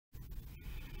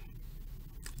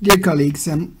Dear colleagues,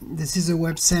 this is a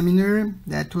web seminar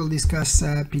that will discuss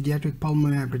pediatric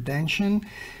pulmonary hypertension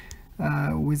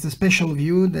with a special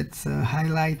view that's a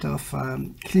highlight of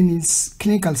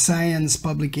clinical science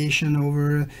publication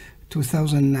over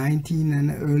 2019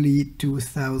 and early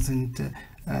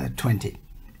 2020.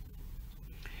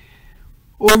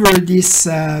 Over this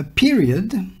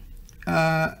period,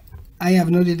 I have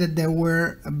noted that there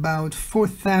were about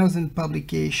 4,000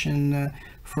 publications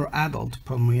for adult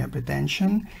pulmonary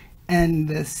hypertension and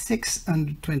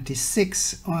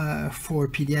 626 for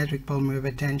pediatric pulmonary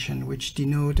hypertension, which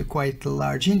denote a quite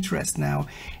large interest now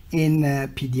in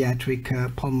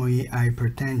pediatric pulmonary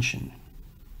hypertension.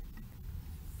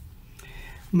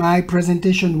 My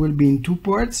presentation will be in two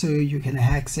parts, so you can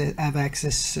have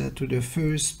access to the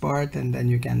first part, and then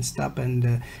you can stop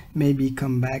and maybe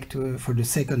come back for the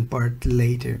second part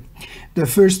later. The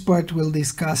first part will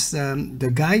discuss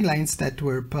the guidelines that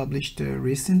were published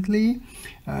recently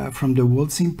from the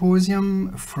World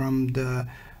Symposium, from the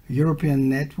European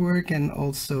Network, and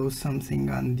also something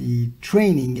on the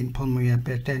training in pulmonary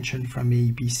hypertension from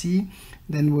AEPC.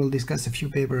 Then we'll discuss a few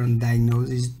papers on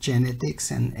diagnosis,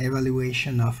 genetics, and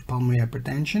evaluation of pulmonary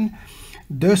hypertension.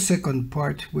 The second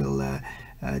part will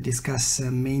discuss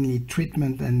mainly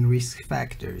treatment and risk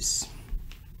factors.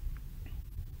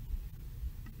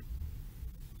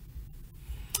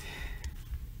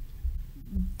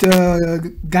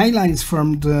 The guidelines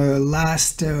from the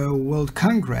last World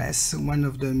Congress, one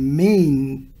of the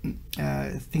main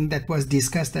thing that was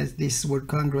discussed at this World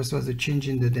Congress was a change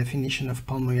in the definition of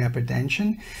pulmonary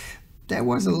hypertension. There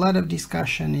was a lot of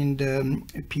discussion in the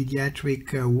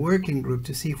pediatric working group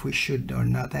to see if we should or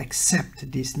not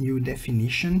accept this new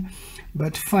definition,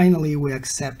 but finally we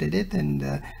accepted it,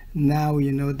 and now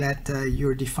you know that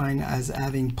you're defined as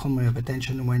having pulmonary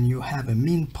hypertension when you have a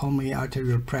mean pulmonary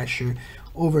arterial pressure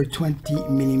over 20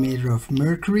 millimeter of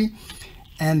mercury,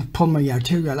 and pulmonary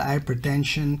arterial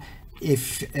hypertension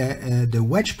if the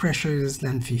wedge pressure is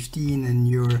than 15 and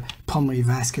your pulmonary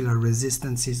vascular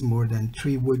resistance is more than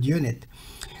 3 Wood unit.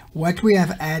 What we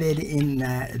have added in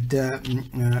the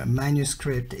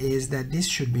manuscript is that this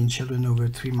should be in children over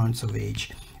 3 months of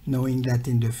age, knowing that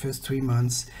in the first 3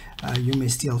 months you may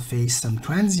still face some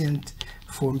transient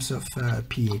forms of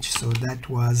PH. So that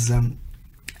was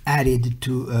added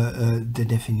to the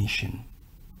definition.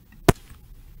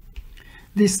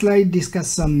 This slide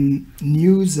discusses some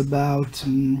news about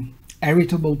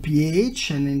heritable PH,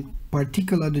 and in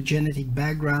particular the genetic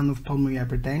background of pulmonary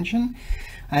hypertension.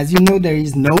 As you know, there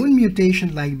is known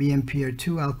mutation like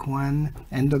BMPR2, ALK1,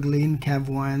 endoglin,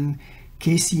 CAV1,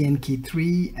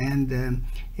 KCNK3, and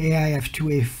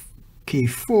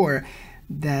AIF2K4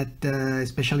 that,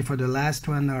 especially for the last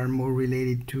one, are more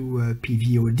related to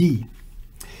PVOD.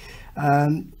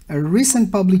 A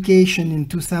recent publication in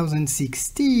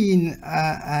 2016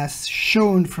 has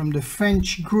shown from the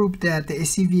French group that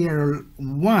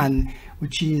SCVR1,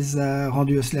 which is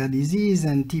rhodiocellular disease,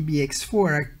 and TBX4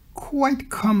 are quite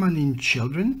common in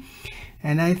children.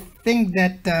 And I think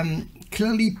that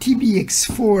clearly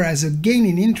TBX4 has a gain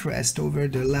in interest over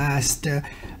the last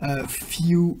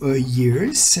few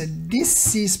years.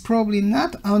 This is probably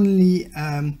not only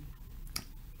a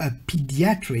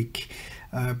pediatric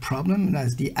problem,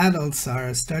 as the adults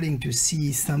are starting to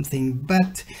see something,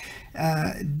 but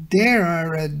there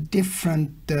are a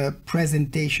different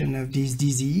presentation of this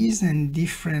disease and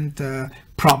different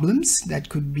problems that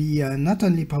could be not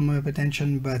only pulmonary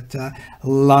hypertension but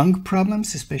lung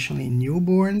problems, especially in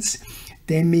newborns.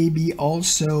 There may be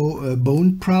also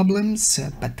bone problems,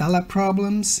 patella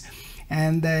problems,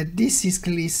 and this is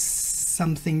clearly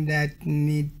something that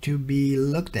need to be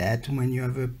looked at when you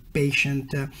have a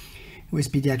patient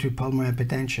with pediatric pulmonary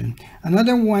hypertension.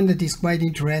 Another one that is quite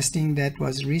interesting that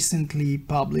was recently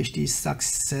published is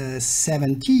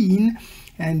SUX17,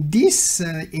 and this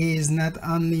is not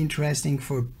only interesting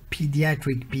for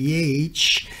pediatric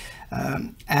PH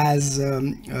as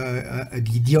the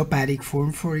idiopathic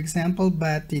form, for example,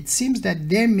 but it seems that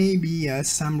there may be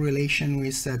some relation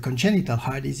with congenital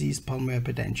heart disease pulmonary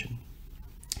hypertension.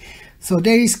 So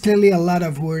there is clearly a lot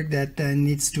of work that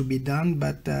needs to be done,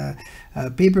 but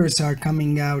papers are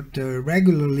coming out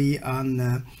regularly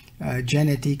on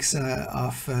genetics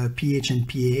of PH and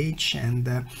PH,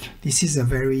 and this is a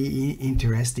very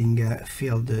interesting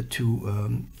field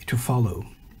to follow.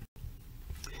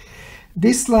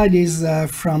 This slide is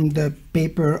from the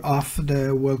paper of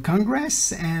the World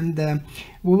Congress, and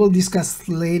we will discuss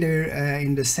later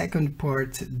in the second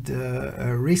part the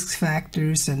risk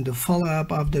factors and the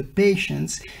follow-up of the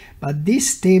patients. But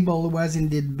this table was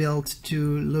indeed built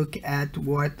to look at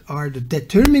what are the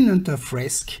determinants of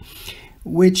risk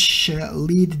which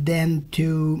lead then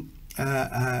to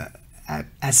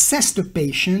assess the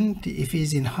patient if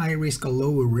he's in high risk or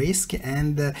lower risk,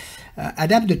 and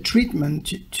adapt the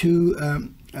treatment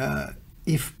to,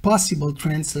 if possible,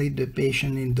 translate the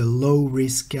patient in the low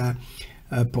risk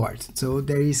part. So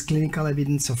there is clinical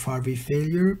evidence of RV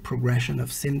failure, progression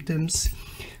of symptoms,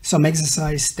 some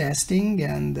exercise testing,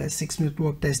 and the 6-minute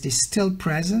walk test is still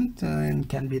present and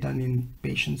can be done in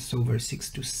patients over 6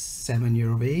 to 7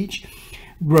 years of age.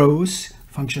 Growth,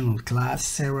 functional class,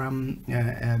 serum,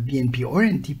 BNP or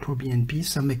NT-proBNP,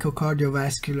 some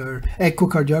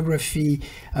echocardiography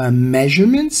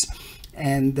measurements,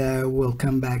 and we'll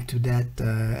come back to that.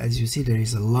 As you see, there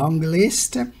is a long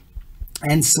list,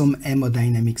 and some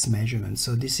hemodynamics measurements.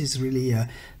 So this is really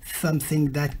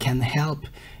something that can help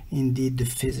indeed the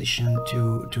physician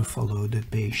to follow the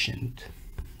patient.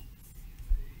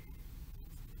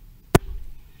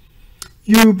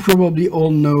 You probably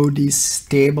all know this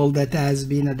table that has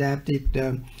been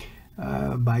adapted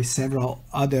by several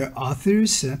other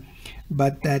authors,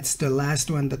 but that's the last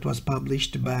one that was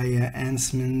published by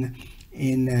Hansman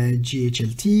in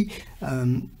GHLT.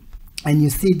 And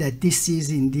you see that this is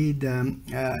indeed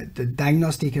the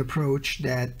diagnostic approach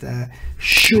that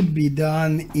should be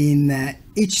done in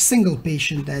each single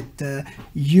patient that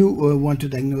you want to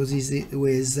diagnose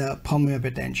with pulmonary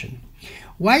hypertension.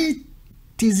 Why it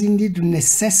is indeed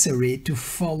necessary to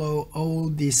follow all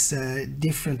these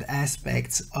different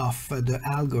aspects of the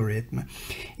algorithm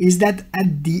is that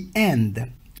at the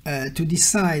end, to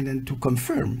decide and to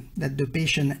confirm that the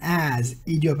patient has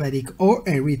idiopathic or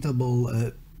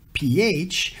irritable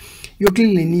PH, you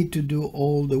clearly need to do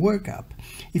all the workup.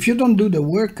 If you don't do the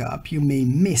workup, you may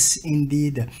miss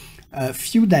indeed a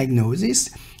few diagnoses,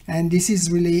 and this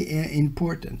is really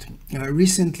important.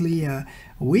 Recently,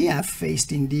 we have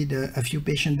faced indeed a few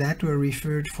patients that were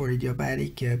referred for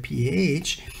idiopathic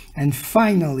PH, and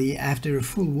finally, after a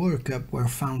full workup, were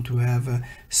found to have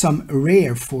some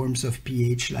rare forms of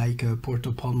PH like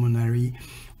portal pulmonary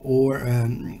or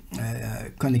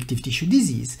connective tissue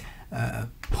disease.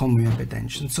 Pulmonary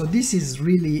hypertension. So this is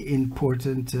really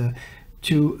important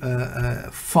to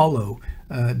follow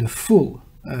the full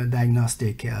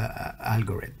diagnostic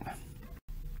algorithm.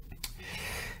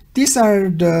 These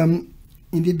are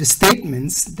indeed the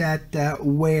statements that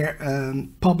were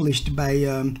published by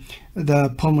the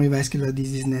Pulmonary Vascular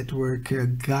Disease Network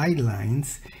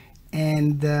guidelines,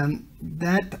 and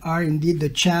that are indeed the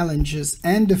challenges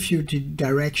and the future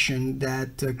direction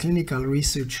that clinical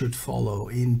research should follow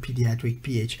in pediatric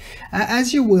PH.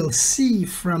 As you will see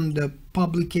from the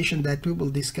publication that we will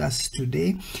discuss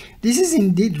today, this is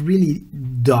indeed really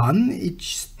done. It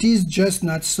is just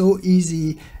not so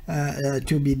easy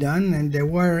to be done, and there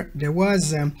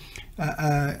was a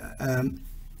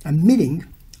meeting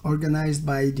organized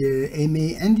by the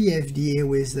AMA and the FDA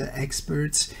with the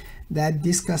experts that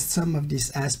discussed some of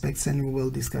these aspects, and we will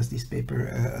discuss this paper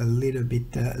a little bit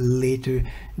later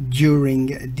during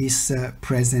this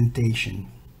presentation.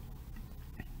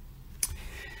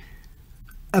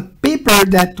 A paper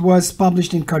that was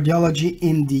published in Cardiology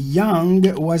in the Young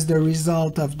was the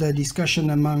result of the discussion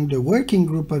among the working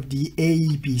group of the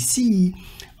AEPC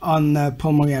on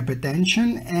pulmonary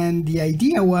hypertension, and the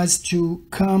idea was to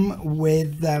come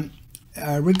with a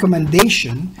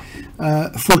recommendation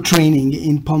for training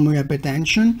in pulmonary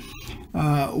hypertension.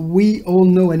 We all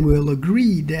know and will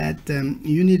agree that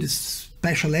you need a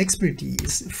special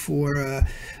expertise for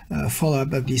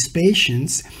follow-up of these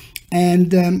patients,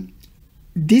 and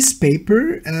this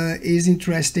paper is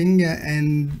interesting,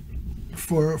 and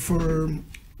for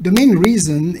the main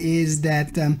reason is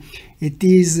that it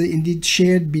is indeed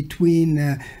shared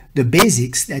between the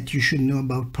basics that you should know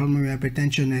about pulmonary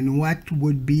hypertension and what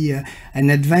would be an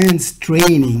advanced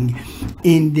training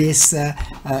in this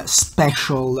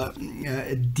special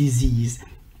disease.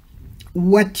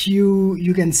 What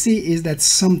you can see is that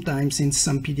sometimes in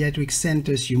some pediatric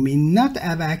centers you may not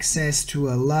have access to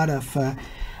a lot of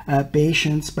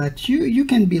patients, but you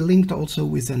can be linked also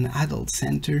with an adult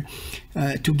center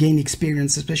to gain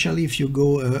experience, especially if you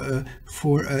go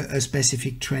for a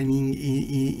specific training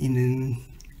in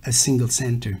a single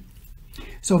center.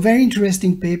 So very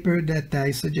interesting paper that I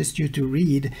suggest you to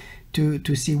read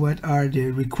to see what are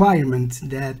the requirements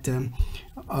that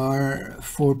are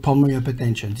for pulmonary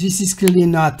hypertension. This is clearly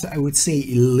not, I would say,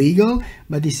 illegal,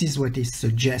 but this is what is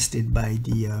suggested by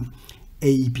the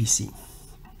AEPC.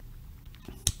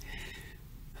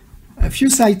 A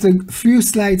few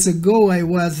slides ago, I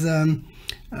was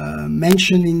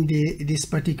mentioning this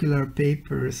particular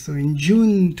paper. So in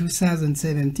June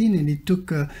 2017, and it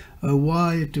took a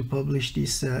while to publish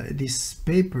this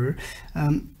paper,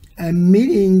 a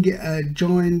meeting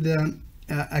joined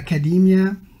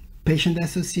academia, patient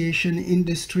association,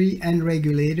 industry, and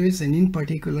regulators, and in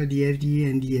particular the FDA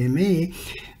and the EMA,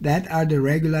 that are the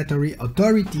regulatory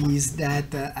authorities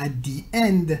that at the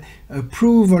end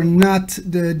approve or not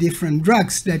the different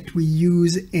drugs that we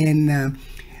use in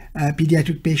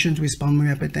pediatric patients with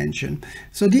pulmonary hypertension.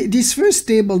 So this first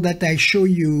table that I show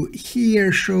you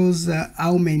here shows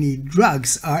how many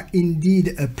drugs are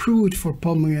indeed approved for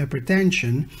pulmonary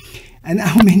hypertension and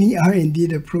how many are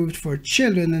indeed approved for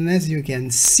children. And as you can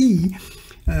see,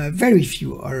 very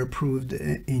few are approved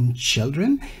in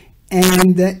children.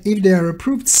 And if they are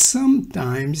approved,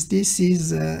 sometimes this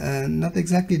is not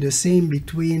exactly the same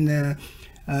between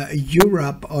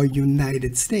Europe or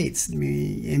United States.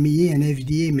 EMA and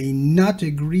FDA may not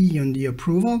agree on the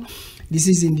approval. This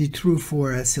is indeed true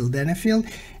for sildenafil,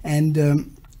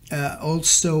 and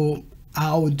also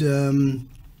how the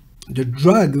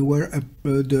drug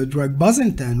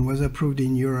bosentan was approved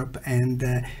in Europe and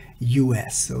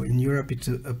US. So in Europe it's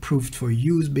approved for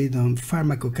use based on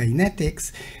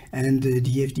pharmacokinetics, and the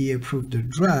FDA approved the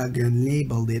drug and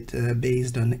labeled it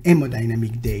based on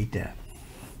hemodynamic data.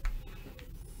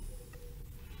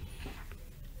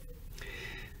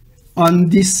 On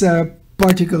this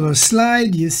particular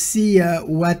slide, you see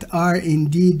what are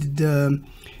indeed the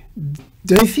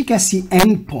efficacy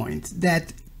endpoints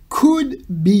that could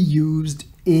be used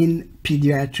in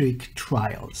pediatric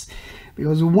trials.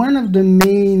 Because one of the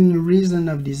main reasons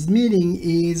of this meeting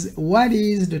is what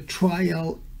is the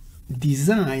trial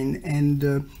design and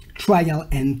the trial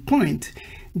endpoint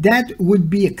that would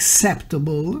be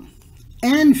acceptable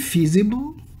and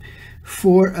feasible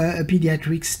for a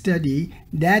pediatric study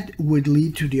that would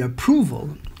lead to the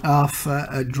approval of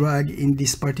a drug in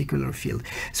this particular field.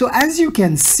 So as you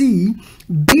can see,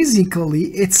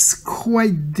 basically it's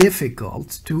quite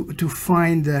difficult to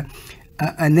find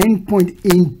an endpoint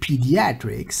in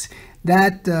pediatrics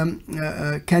that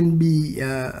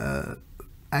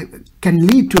can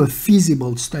lead to a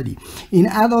feasible study. In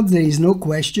adults, there is no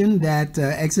question that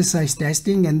exercise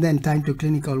testing and then time to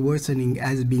clinical worsening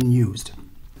has been used.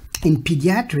 In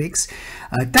pediatrics,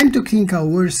 time to clinical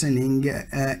worsening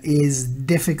is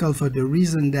difficult for the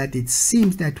reason that it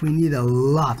seems that we need a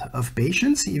lot of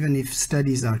patients, even if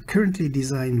studies are currently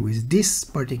designed with this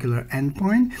particular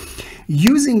endpoint.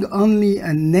 Using only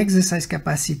an exercise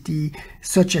capacity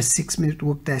such as 6-minute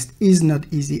walk test is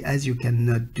not easy, as you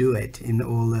cannot do it in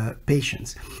all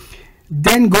patients.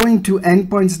 Then going to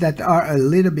endpoints that are a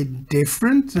little bit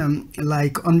different,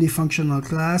 like only functional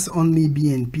class, only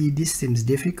BNP, this seems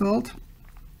difficult.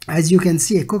 As you can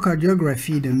see,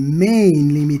 echocardiography, the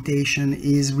main limitation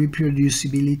is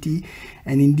reproducibility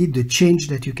and indeed the change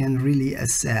that you can really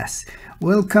assess.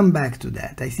 We'll come back to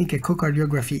that. I think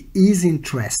echocardiography is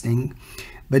interesting,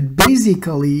 but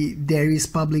basically there is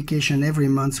publication every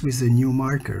month with a new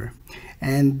marker.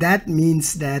 And that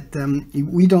means that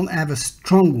we don't have a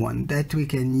strong one that we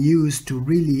can use to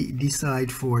really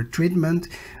decide for treatment,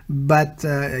 but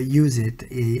use it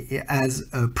as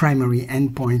a primary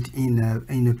endpoint in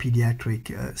a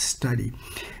pediatric study.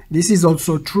 This is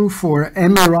also true for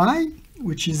MRI,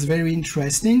 which is very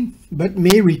interesting, but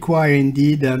may require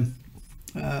indeed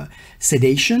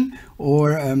sedation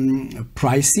or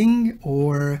pricing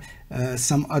or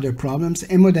some other problems.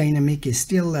 Hemodynamic is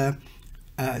still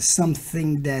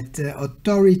something that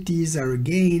authorities are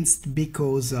against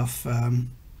because of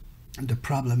the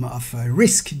problem of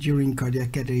risk during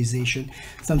cardiac catheterization,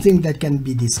 something that can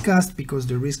be discussed because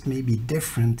the risk may be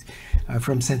different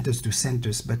from centers to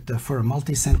centers, but for a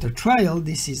multi-center trial,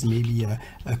 this is maybe a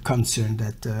concern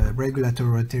that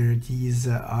regulatory authorities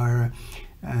are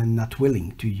not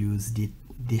willing to use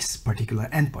this particular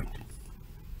endpoint.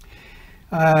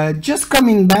 Just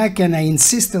coming back, and I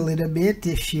insist a little bit,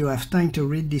 if you have time to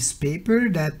read this paper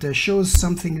that shows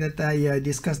something that I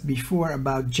discussed before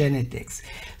about genetics.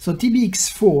 So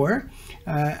TBX4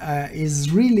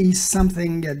 is really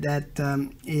something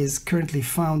that is currently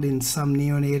found in some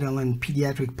neonatal and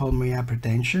pediatric pulmonary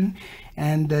hypertension.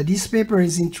 And this paper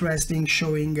is interesting,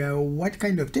 showing what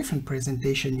kind of different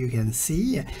presentation you can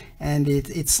see. And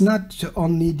it's not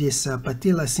only this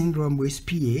patella syndrome with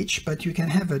PH, but you can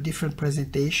have a different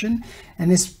presentation.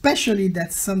 And especially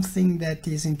that's something that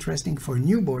is interesting for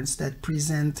newborns that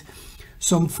present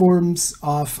some forms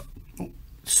of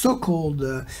so-called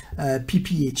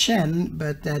PPHN,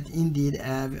 but that indeed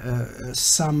have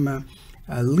some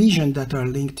lesions that are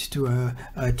linked to a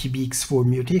TBX4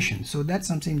 mutation. So that's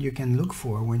something you can look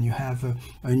for when you have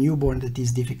a newborn that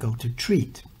is difficult to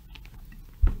treat.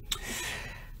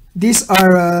 These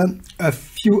are a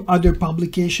few other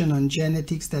publications on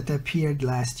genetics that appeared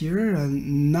last year.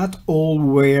 Not all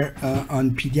were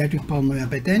on pediatric pulmonary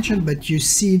hypertension, but you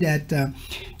see that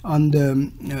on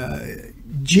the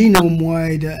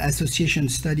genome-wide association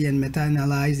study and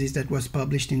meta-analysis that was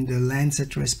published in the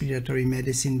Lancet Respiratory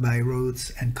Medicine by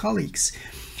Rhodes and colleagues,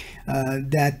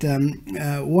 that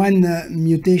one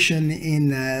mutation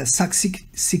in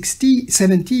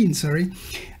SOC17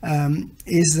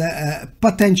 is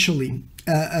potentially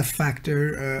a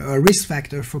factor, a risk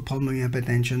factor for pulmonary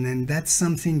hypertension, and that's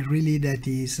something really that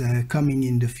is coming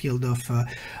in the field of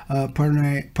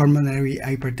pulmonary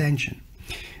hypertension.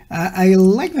 I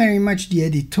like very much the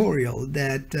editorial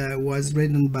that was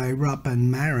written by Rupp and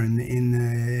Maron in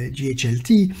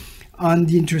GHLT on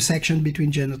the intersection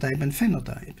between genotype and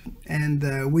phenotype.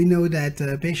 And we know that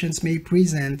patients may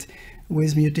present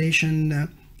with mutation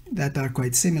that are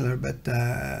quite similar, but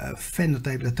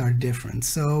phenotype that are different.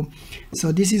 So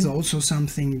this is also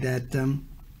something that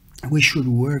we should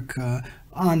work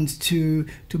on to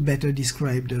better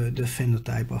describe the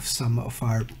phenotype of some of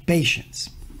our patients.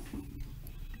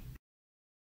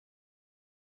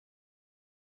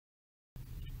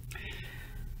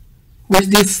 With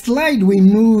this slide, we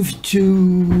move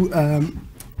to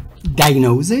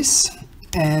diagnosis,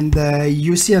 and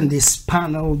you see on this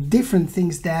panel different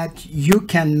things that you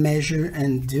can measure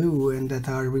and do and that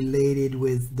are related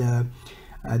with the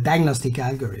diagnostic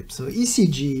algorithm. So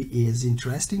ECG is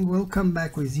interesting. We'll come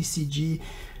back with ECG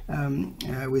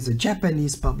with a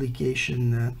Japanese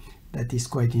publication that is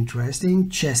quite interesting.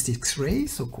 Chest X-ray,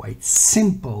 so quite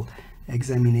simple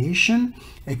examination.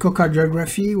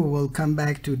 Echocardiography, we will come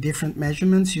back to different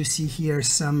measurements. You see here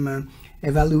some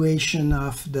evaluation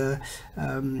of the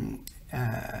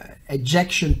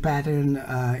ejection pattern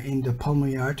in the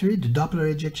pulmonary artery, the Doppler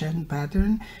ejection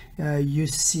pattern. You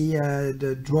see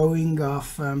the drawing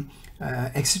of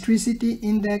eccentricity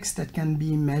index that can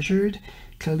be measured.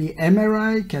 Clearly,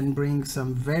 MRI can bring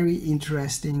some very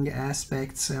interesting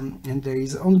aspects, and there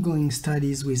is ongoing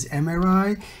studies with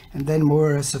MRI, and then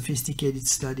more sophisticated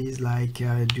studies like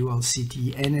dual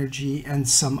CT energy and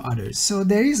some others. So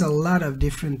there is a lot of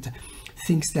different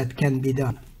things that can be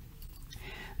done.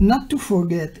 Not to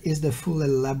forget is the full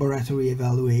laboratory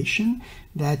evaluation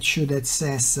that should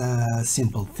assess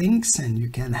simple things, and you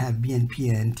can have BNP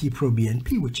and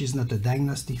T-proBNP, which is not a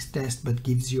diagnostic test but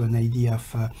gives you an idea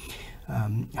of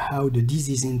how the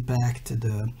disease impact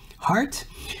the heart,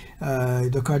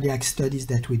 the cardiac studies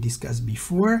that we discussed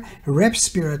before,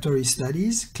 respiratory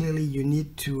studies. Clearly you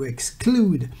need to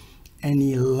exclude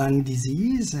any lung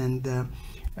disease, and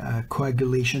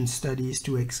coagulation studies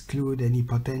to exclude any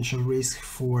potential risk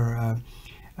for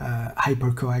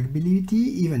hypercoagulability,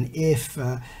 even if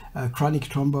chronic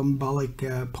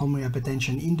thromboembolic pulmonary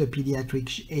hypertension in the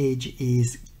pediatric age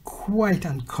is quite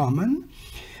uncommon.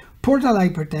 Portal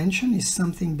hypertension is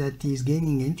something that is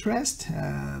gaining interest.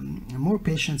 More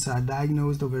patients are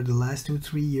diagnosed over the last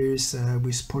 2-3 years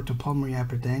with portal pulmonary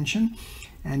hypertension,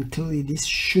 and clearly this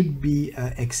should be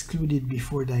excluded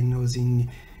before diagnosing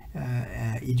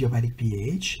idiopathic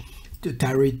PH. The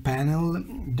thyroid panel,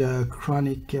 the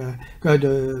chronic,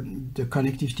 the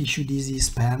connective tissue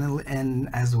disease panel, and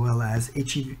as well as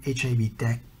HIV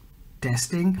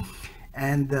testing,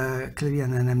 and clearly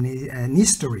an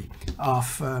history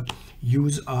of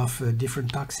use of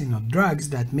different toxin or drugs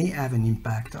that may have an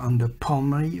impact on the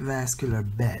pulmonary vascular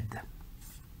bed.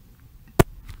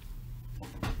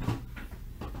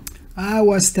 I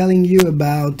was telling you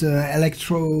about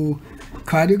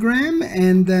electrocardiogram,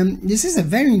 and this is a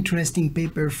very interesting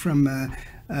paper from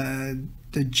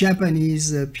the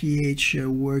Japanese PH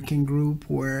working group,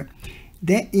 where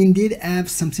they indeed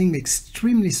have something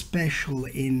extremely special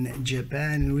in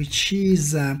Japan, which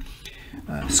is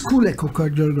school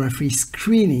echocardiography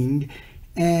screening.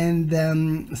 And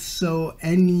so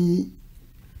any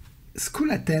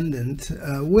school attendant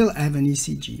will have an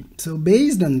ECG. So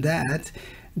based on that,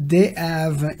 they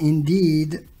have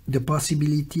indeed the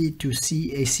possibility to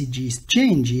see ECG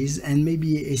changes, and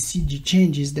maybe ECG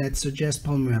changes that suggest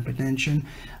pulmonary hypertension,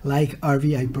 like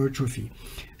RV hypertrophy.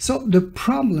 So the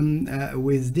problem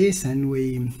with this, and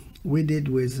we did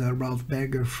with Ralph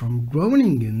Berger from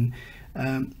Groningen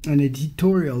an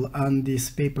editorial on this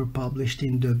paper published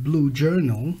in the Blue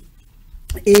Journal,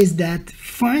 is that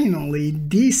finally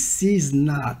this is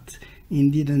not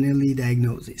indeed an early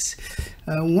diagnosis.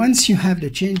 Once you have the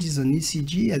changes on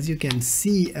ECG, as you can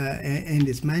see in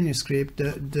this manuscript,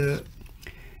 the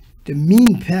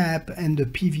mean PAP and the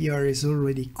PVR is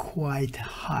already quite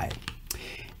high.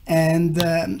 And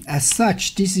as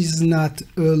such, this is not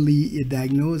early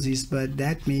diagnosis, but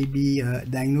that may be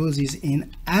diagnosis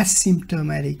in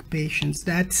asymptomatic patients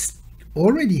that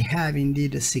already have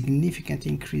indeed a significant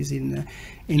increase in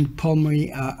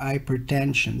pulmonary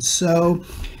hypertension. So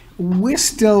we're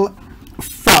still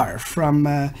far from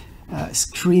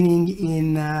screening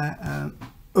in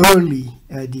early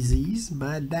disease,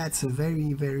 but that's a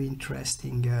very, very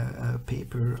interesting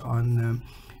paper on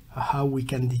how we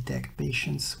can detect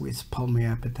patients with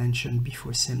pulmonary hypertension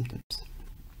before symptoms.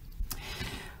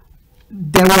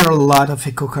 There were a lot of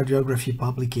echocardiography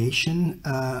publication,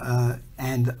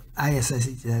 and as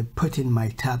I put in my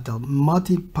title,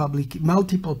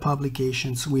 multiple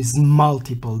publications with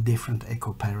multiple different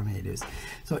echo parameters.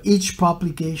 So each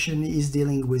publication is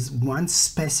dealing with one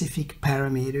specific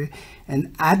parameter,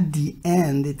 and at the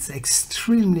end, it's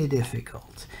extremely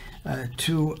difficult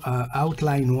to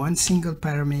outline one single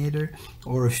parameter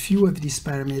or a few of these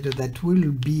parameters that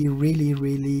will be really,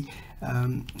 really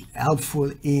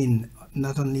helpful in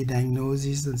not only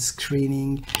diagnosis and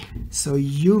screening. So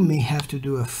you may have to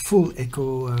do a full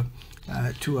echo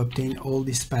to obtain all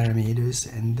these parameters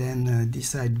and then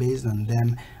decide based on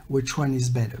them which one is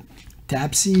better.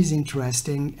 TAPSE is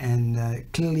interesting, and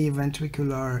clearly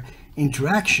ventricular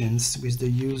interactions with the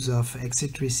use of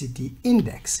eccentricity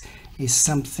index is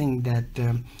something that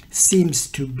seems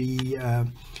to be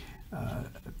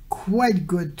quite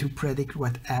good to predict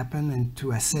what happened and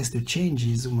to assess the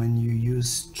changes when you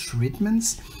use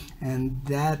treatments. And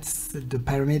that's the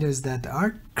parameters that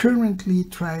are currently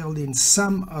trialed in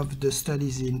some of the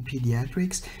studies in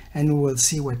pediatrics, and we'll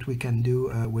see what we can do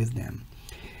with them.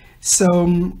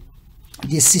 So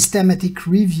the systematic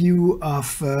review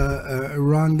of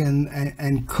Rung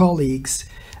and colleagues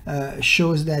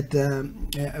shows that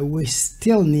we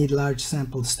still need large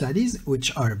sample studies,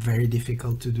 which are very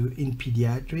difficult to do in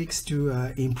pediatrics, to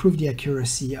improve the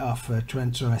accuracy of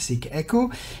transthoracic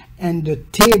echo. And the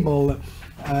table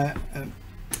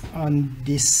on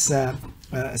this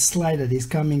slide that is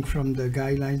coming from the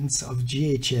guidelines of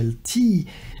GHLT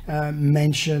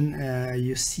mention,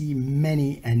 you see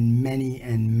many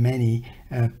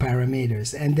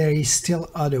parameters, and there is still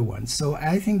other ones. So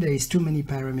I think there is too many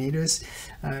parameters.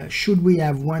 Should we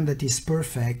have one that is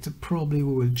perfect, probably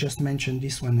we will just mention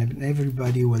this one and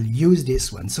everybody will use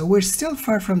this one. So we're still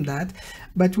far from that,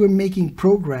 but we're making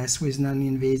progress with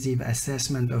non-invasive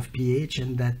assessment of pH,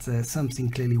 and that's something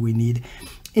clearly we need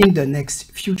in the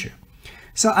next future.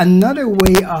 So another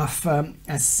way of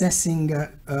assessing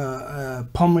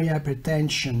pulmonary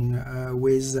hypertension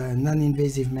with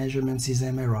non-invasive measurements is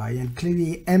MRI, and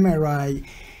clearly MRI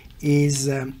is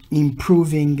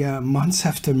improving months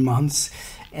after months,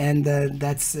 and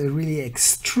that's really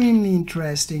extremely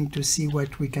interesting to see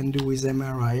what we can do with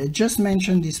MRI. I just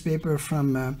mentioned this paper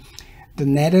from the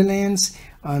Netherlands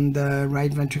on the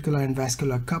right ventricular and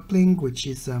vascular coupling, which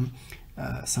is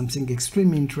something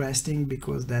extremely interesting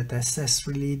because that assesses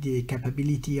really the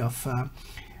capability of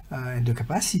the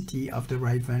capacity of the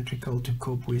right ventricle to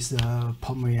cope with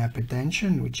pulmonary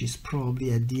hypertension, which is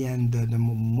probably at the end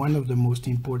one of the most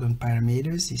important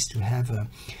parameters, is to have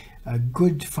a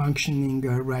good functioning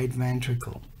right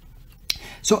ventricle.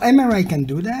 So MRI can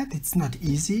do that. It's not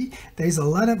easy. There's a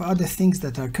lot of other things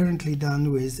that are currently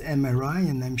done with MRI,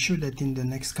 and I'm sure that in the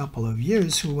next couple of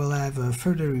years we will have a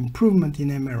further improvement in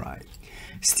MRI.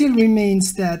 Still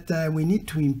remains that we need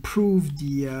to improve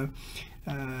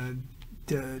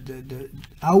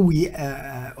how we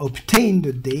obtain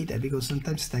the data, because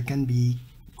sometimes that can be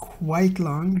quite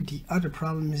long. The other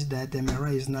problem is that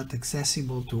MRI is not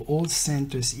accessible to all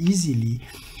centers easily,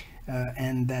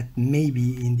 and that may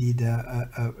be indeed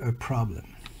a problem.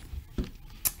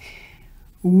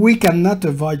 We cannot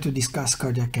avoid to discuss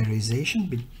cardiac catheterization,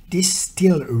 but this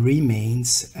still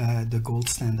remains the gold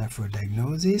standard for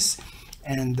diagnosis.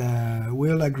 And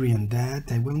we'll agree on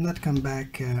that. I will not come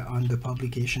back on the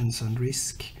publications on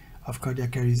risk of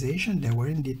cardiac catheterization. There were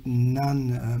indeed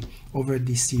none over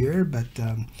this year, but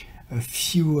a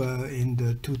few in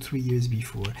the 2-3 years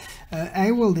before. I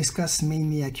will discuss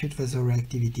mainly acute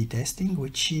vasoreactivity testing,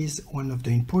 which is one of the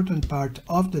important part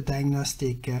of the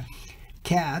diagnostic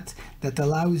CAT that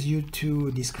allows you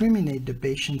to discriminate the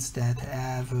patients that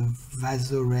have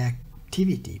vasoreactivity.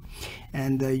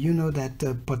 And you know that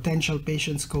potential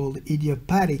patients called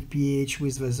idiopathic PH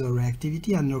with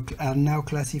vasoreactivity are now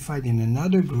classified in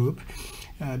another group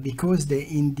because they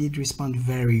indeed respond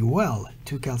very well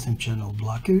to calcium channel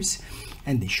blockers,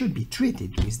 and they should be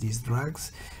treated with these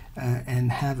drugs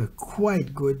and have a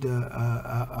quite good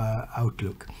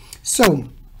outlook. So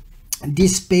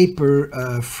this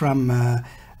paper from a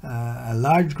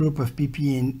large group of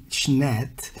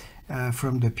PPHNet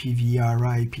from the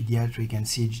PVRI, Pediatric and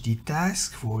CHD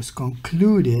task force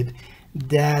concluded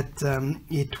that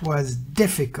it was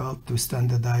difficult to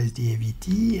standardize the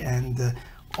AVT, and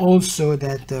also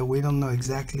that we don't know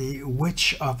exactly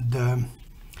which of the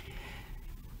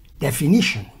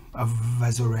definition of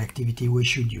vasoreactivity we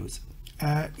should use.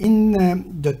 In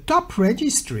the top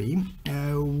registry,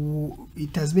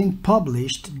 it has been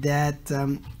published that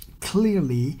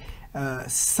clearly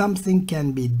something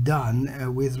can be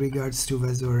done with regards to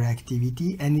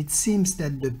vasoreactivity, and it seems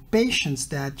that the patients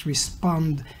that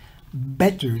respond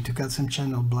better to calcium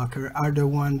channel blocker are the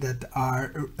ones that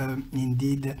are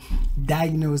indeed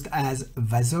diagnosed as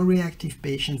vasoreactive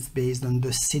patients based on the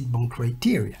Sidbon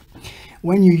criteria.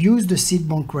 When you use the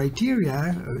Sidbon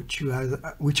criteria,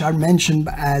 which are mentioned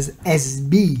as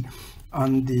SB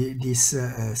on this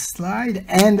slide,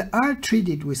 and are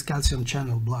treated with calcium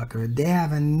channel blocker, they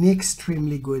have an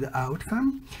extremely good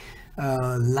outcome,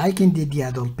 like indeed the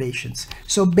adult patients.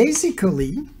 So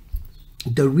basically,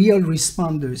 the real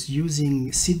responders using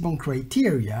Sidbon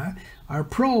criteria are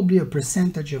probably a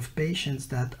percentage of patients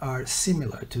that are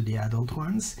similar to the adult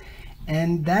ones,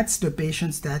 and that's the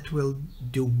patients that will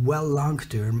do well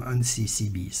long-term on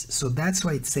CCBs. So that's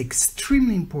why it's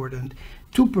extremely important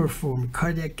to perform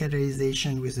cardiac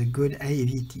catheterization with a good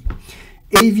AVT.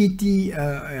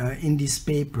 AVT in this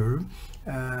paper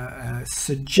is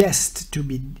suggested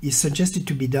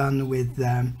to be done with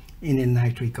inhaled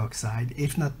nitric oxide,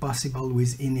 if not possible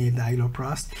with inhaled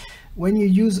iloprost. When you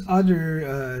use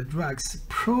other drugs,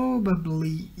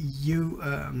 probably you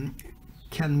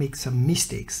can make some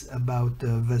mistakes about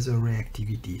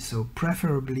vasoreactivity, so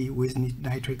preferably with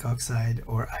nitric oxide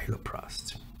or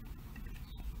iloprost.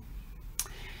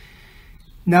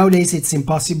 Nowadays, it's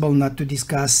impossible not to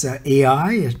discuss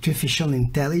AI, artificial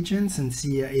intelligence, and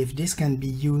see if this can be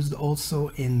used also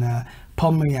in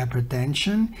pulmonary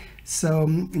hypertension. So,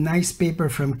 nice paper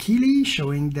from Keeley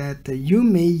showing that you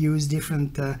may use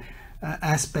different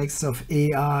aspects of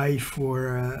AI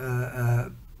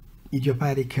for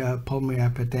idiopathic pulmonary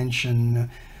hypertension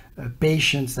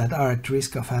patients that are at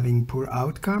risk of having poor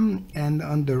outcome. And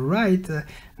on the right,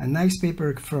 a nice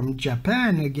paper from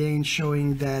Japan, again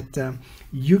showing that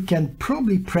you can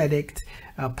probably predict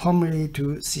pulmonary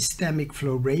to systemic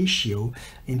flow ratio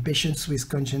in patients with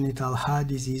congenital heart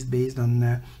disease based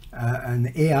on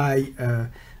an AI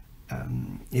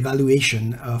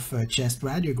evaluation of chest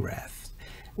radiographs,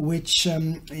 which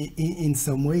in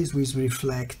some ways will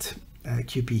reflect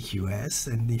QPQS.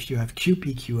 And if you have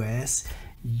QPQS,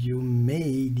 you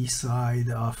may decide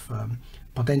of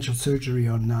potential surgery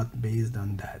or not based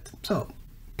on that. So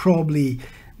probably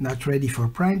not ready for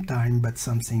prime time, but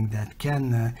something that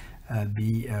can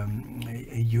be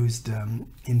used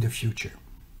in the future.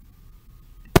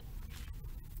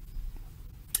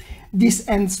 This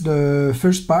ends the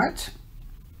first part,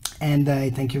 and I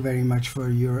thank you very much for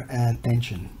your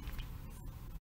attention.